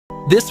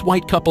This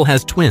white couple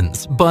has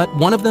twins, but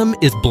one of them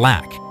is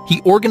black. He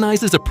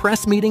organizes a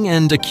press meeting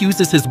and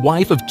accuses his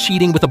wife of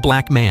cheating with a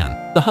black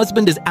man. The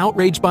husband is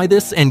outraged by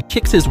this and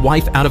kicks his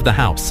wife out of the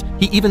house.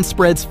 He even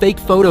spreads fake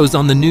photos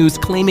on the news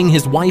claiming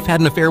his wife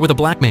had an affair with a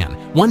black man.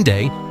 One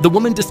day, the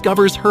woman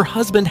discovers her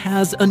husband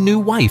has a new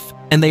wife,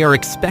 and they are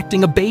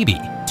expecting a baby.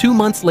 2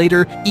 months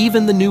later,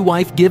 even the new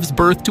wife gives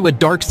birth to a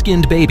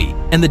dark-skinned baby,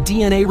 and the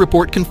DNA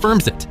report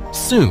confirms it.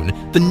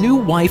 Soon, the new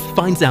wife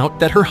finds out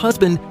that her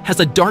husband has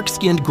a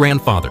dark-skinned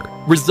grandfather,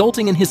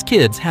 resulting in his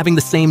kids having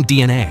the same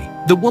DNA.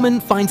 The woman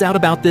finds out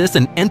about this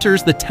and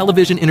enters the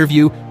television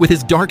interview with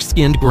his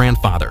dark-skinned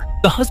grandfather.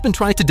 The husband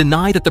tries to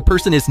deny that the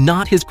person is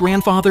not his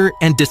grandfather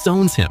and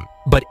disowns him.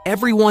 But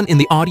everyone in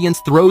the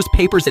audience throws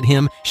papers at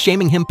him,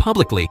 shaming him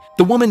publicly.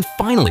 The woman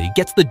finally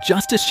gets the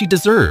justice she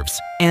deserves,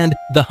 and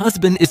the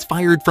husband is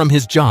fired from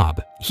his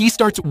job. He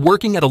starts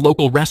working at a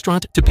local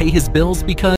restaurant to pay his bills because